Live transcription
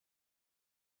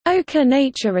Oka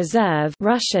Nature Reserve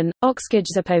 (Russian: Oksky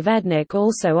Zapovednik,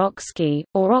 also Oksky,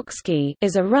 or Oksky)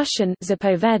 is a Russian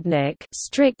zapovednik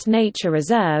strict nature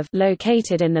reserve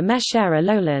located in the Meshchera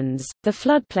lowlands, the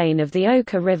floodplain of the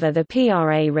Oka River, the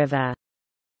Pra River.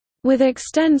 With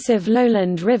extensive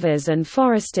lowland rivers and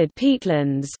forested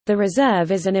peatlands, the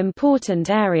reserve is an important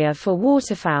area for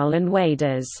waterfowl and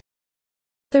waders.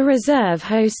 The reserve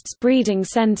hosts breeding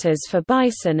centers for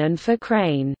bison and for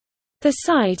crane. The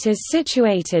site is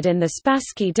situated in the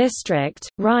Spassky district,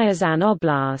 Ryazan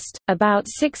Oblast, about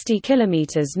 60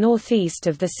 km northeast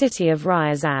of the city of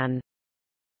Ryazan.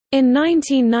 In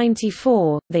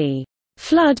 1994, the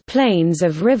flood plains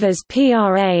of rivers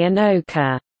Pra and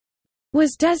Oka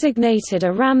was designated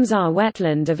a Ramsar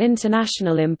wetland of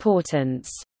international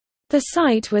importance. The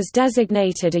site was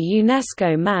designated a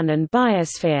UNESCO Man and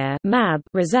Biosphere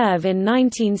reserve in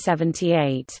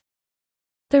 1978.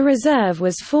 The reserve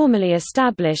was formally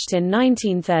established in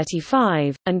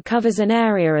 1935, and covers an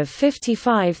area of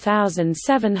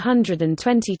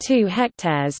 55,722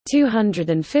 hectares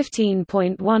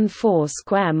 215.14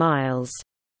 square miles.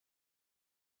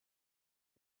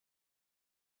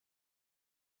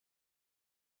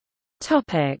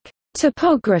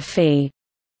 Topography.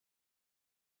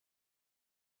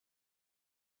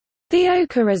 The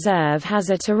Oka Reserve has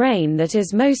a terrain that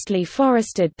is mostly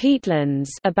forested peatlands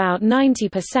about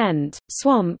 90%,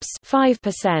 swamps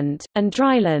 5%, and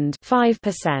dryland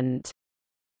 5%.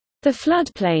 The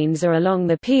floodplains are along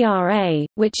the Pra,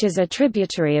 which is a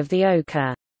tributary of the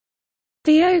Oka.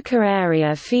 The Oka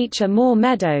area feature more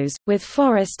meadows, with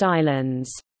forest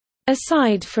islands.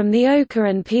 Aside from the Oka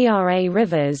and Pra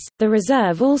rivers, the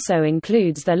reserve also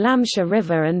includes the Lamsha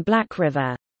River and Black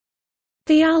River.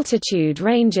 The altitude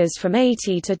ranges from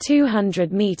 80 to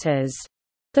 200 meters.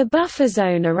 The buffer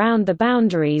zone around the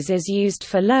boundaries is used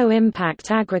for low-impact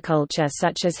agriculture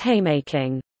such as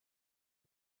haymaking.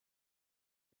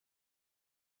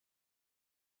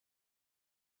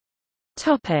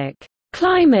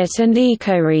 Climate and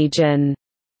ecoregion.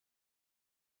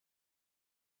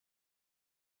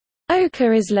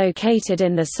 Oka is located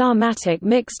in the Sarmatic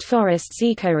mixed forests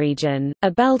ecoregion,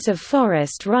 a belt of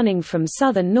forest running from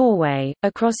southern Norway,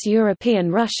 across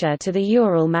European Russia to the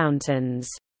Ural Mountains.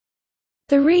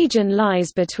 The region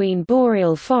lies between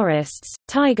boreal forests,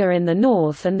 taiga in the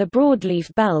north and the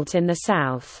broadleaf belt in the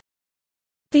south.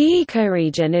 The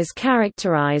ecoregion is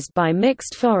characterized by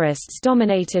mixed forests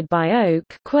dominated by oak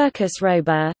Quercus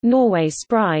robur, Norway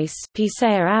spruce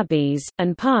Picea abies,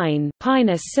 and pine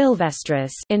Pinus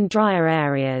sylvestris in drier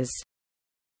areas.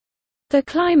 The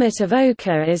climate of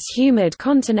Oka is humid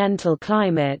continental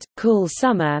climate, cool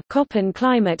summer Köppen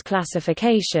climate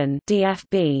classification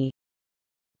 (DFB).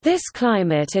 This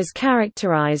climate is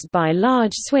characterized by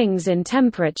large swings in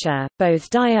temperature, both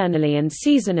diurnally and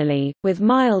seasonally, with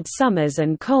mild summers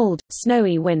and cold,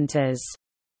 snowy winters.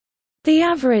 The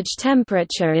average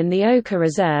temperature in the Oka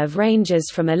Reserve ranges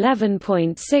from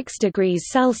 11.6 degrees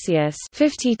Celsius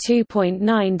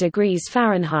 (52.9 degrees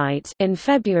Fahrenheit) in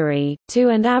February, to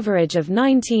an average of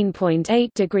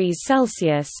 19.8 degrees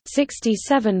Celsius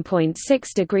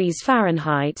 (67.6 degrees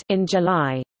Fahrenheit) in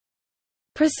July.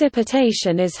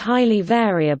 Precipitation is highly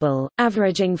variable,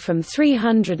 averaging from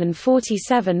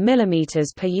 347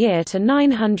 mm per year to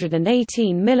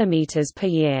 918 mm per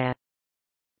year.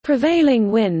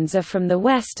 Prevailing winds are from the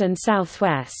west and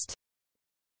southwest.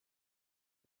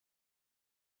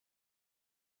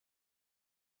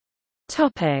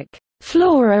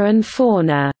 Flora and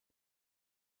fauna.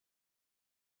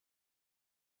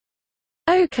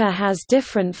 Oka has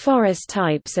different forest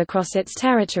types across its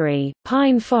territory: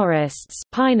 pine forests,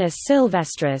 Pinus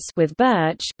sylvestris with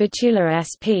birch, Betula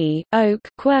sp, oak,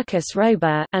 Quercus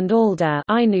robur, and alder,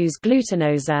 Inus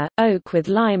glutinosa, oak with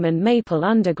lime and maple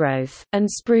undergrowth, and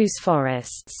spruce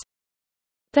forests.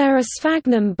 There are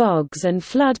sphagnum bogs and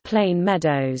flood plain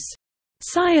meadows.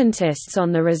 Scientists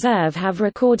on the reserve have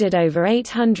recorded over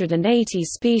 880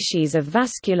 species of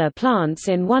vascular plants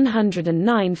in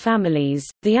 109 families.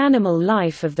 The animal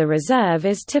life of the reserve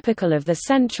is typical of the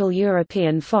Central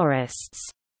European forests.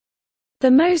 The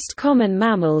most common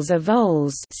mammals are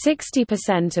voles,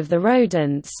 60% of the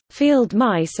rodents, field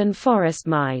mice and forest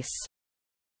mice.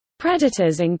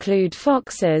 Predators include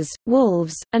foxes,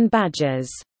 wolves, and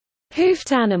badgers.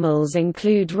 Hoofed animals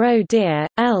include roe deer,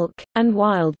 elk, and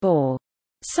wild boar.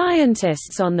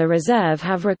 Scientists on the reserve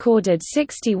have recorded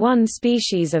 61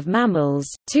 species of mammals,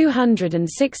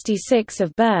 266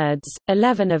 of birds,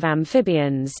 11 of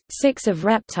amphibians, 6 of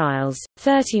reptiles,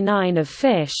 39 of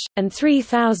fish, and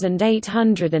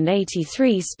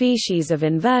 3,883 species of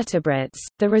invertebrates.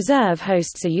 The reserve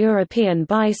hosts a European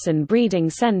bison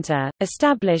breeding center,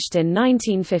 established in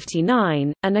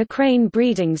 1959, and a crane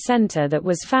breeding center that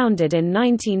was founded in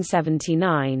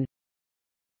 1979.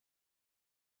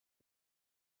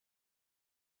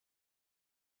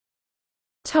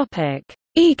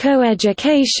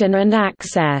 Ecoeducation and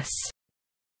access.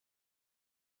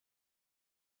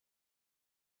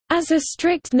 As a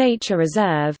strict nature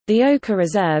reserve, the Oka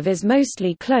Reserve is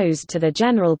mostly closed to the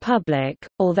general public,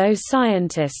 although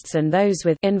scientists and those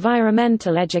with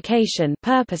environmental education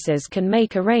purposes can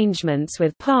make arrangements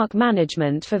with park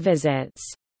management for visits.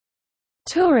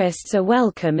 Tourists are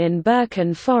welcome in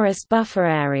Birken Forest Buffer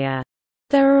Area.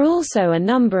 There are also a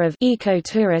number of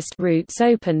eco-tourist routes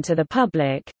open to the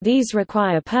public. These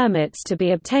require permits to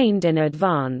be obtained in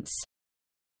advance.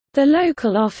 The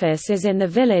local office is in the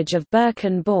village of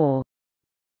Birken Bor.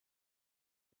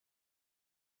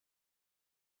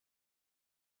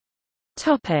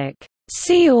 Topic: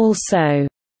 See also: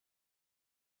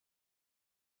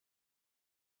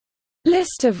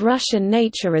 List of Russian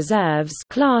nature reserves,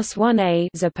 Class 1A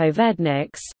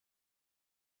Zapovedniks.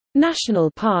 National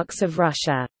parks of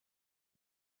Russia.